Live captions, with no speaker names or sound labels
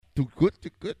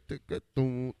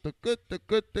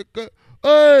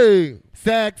Oi!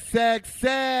 Sex, sex,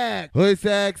 sex! Oi,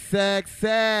 sex, sex,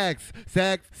 sex!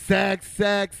 Sex, sex,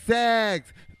 sex,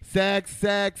 sex! Sex,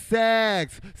 sex,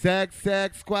 sex! Sex,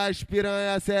 sex com as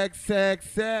piranha, sex, sex,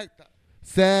 sex!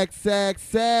 Sex, sex,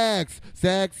 sex!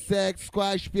 Sex, sex com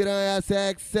as piranha,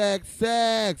 sex, sex,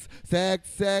 sex! Sex,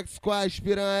 sex com as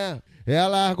piranha.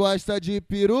 Elas gostam de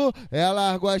peru,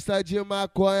 elas gostam de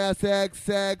maconha, sex,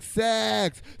 sex,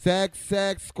 sex. Sex,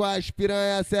 sex com as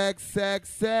piranha, sex, sex,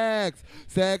 sex.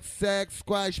 Sex, sex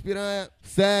com as piranha,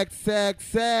 sex, sex,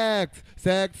 sex.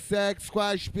 Sex, sex com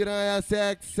as piranha,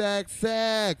 sex, sex,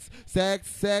 sex. Sex,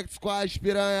 sex com as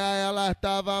piranha, ela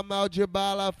tava mal de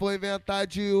bala, foi inventar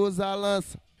de usar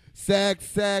lança. Sex,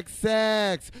 sex,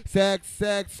 sex. Sex,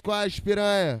 sex com as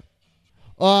piranha.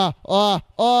 Ó, ó,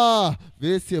 ó,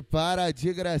 vê se para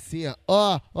de gracinha.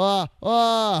 Ó, ó,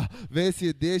 ó, vê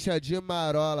se deixa de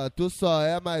marola. Tu só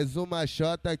é mais uma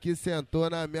xota que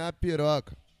sentou na minha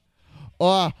piroca.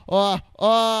 Ó, ó,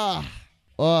 ó,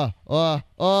 ó, ó,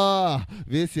 ó,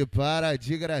 vê se para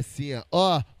de gracinha.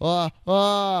 Ó, ó,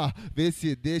 ó, vê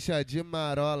se deixa de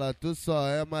marola. Tu só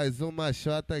é mais uma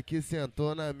xota que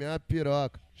sentou na minha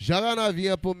piroca. Joga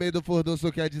novinha pro meio do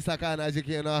furdunço que é de sacanagem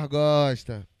que nós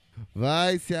gosta.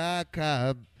 Vai se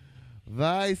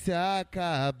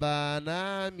acabar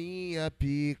na minha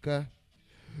pica.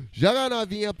 Joga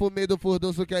novinha pro meio do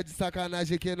furdunço que é de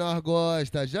sacanagem que nós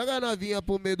gosta. Joga novinha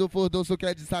pro meio do furdunço que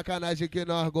é de sacanagem que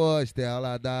nós gosta.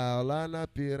 Ela dá aula na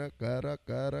pira, cara.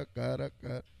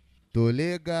 Tô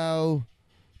legal,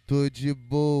 tô de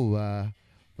boa.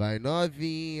 Vai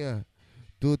novinha,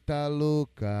 tu tá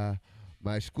louca.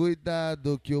 Mas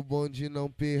cuidado que o bonde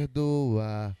não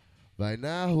perdoa. Vai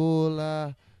na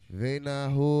rola, vem na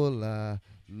rola,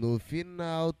 no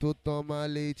final tu toma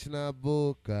leite na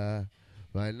boca.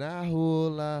 Vai na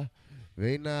rola,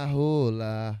 vem na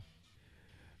rola.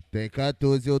 Tem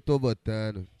 14 eu tô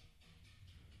botando.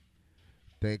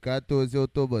 Tem 14 eu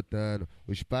tô botando.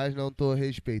 Os pais não tô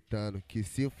respeitando. Que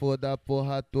se for da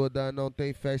porra toda não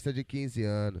tem festa de 15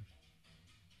 anos.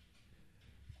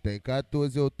 Tem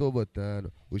 14 eu tô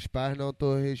botando, os pais não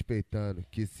tô respeitando.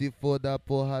 Que se for da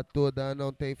porra toda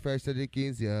não tem festa de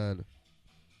 15 anos.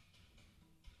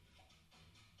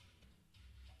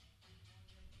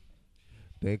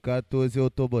 Tem 14 eu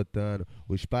tô botando,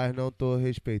 os pais não tô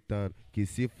respeitando. Que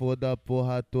se for da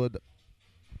porra toda.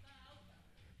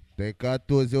 Tem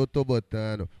 14 eu tô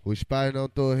botando, os pais não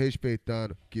tô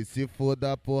respeitando. Que se for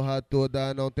da porra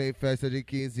toda não tem festa de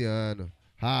 15 anos.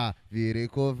 Ha, virei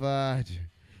covarde.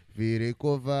 Virei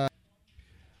covarde.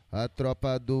 A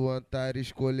tropa do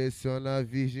Antares coleciona a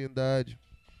virgindade.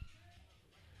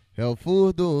 É o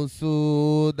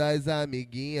furdunço das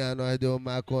amiguinhas. Nós deu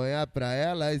maconha pra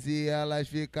elas e elas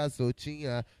ficam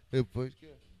soltinhas. Depois que...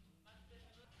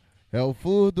 É o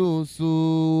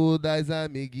furdunço das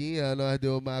amiguinhas. Nós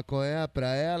deu maconha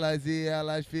pra elas e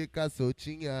elas ficam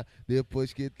soltinhas.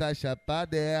 Depois que tá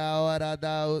chapada é a hora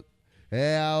da...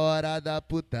 É a hora da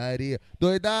putaria.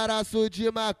 Doidaraço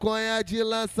de maconha, de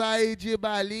lança e de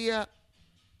balinha.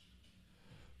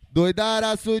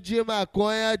 Doidaraço de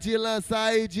maconha, de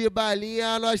lança e de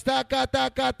balinha. Nós taca,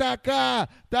 taca, taca.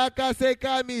 Taca sem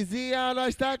camisinha.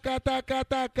 Nós taca, taca,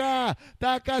 taca.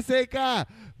 Taca sem ca...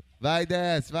 Vai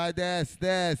desce, vai desce,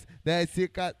 desce. Desce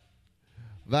ca...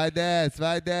 Vai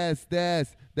desce,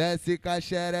 desce. Desce com a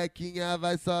xerequinha.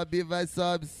 Vai sobe,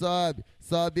 sobe.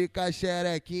 Sobe com a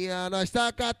xerequinha, nós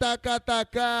taca, taca,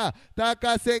 taca,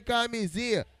 taca sem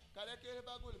camisinha. Cadê aquele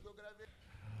bagulho que eu gravei?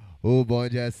 O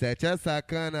bonde é 7, é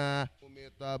sacana.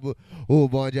 O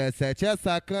bonde é 7, é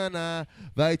sacana.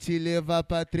 Vai te levar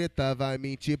pra treta, vai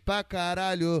mentir pra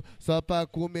caralho. Só pra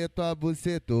comer tua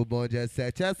buceta. O bonde é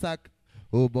 7, é sacana.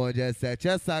 O bonde é 7,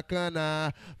 é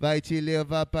sacana. Vai te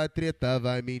levar pra treta,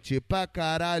 vai mentir pra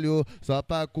caralho. Só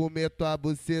pra comer tua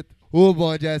buceta. O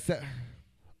bonde é 7...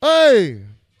 Oi!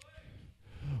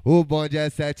 O bonde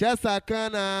é 7, é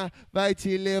sacana. Vai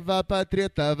te levar pra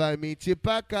treta, vai mentir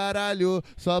pra caralho.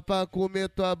 Só pra comer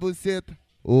tua buceta.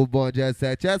 O bonde é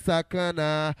 7, é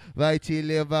sacana. Vai te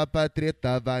levar pra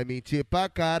treta, vai mentir pra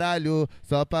caralho.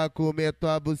 Só pra comer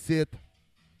tua buceta.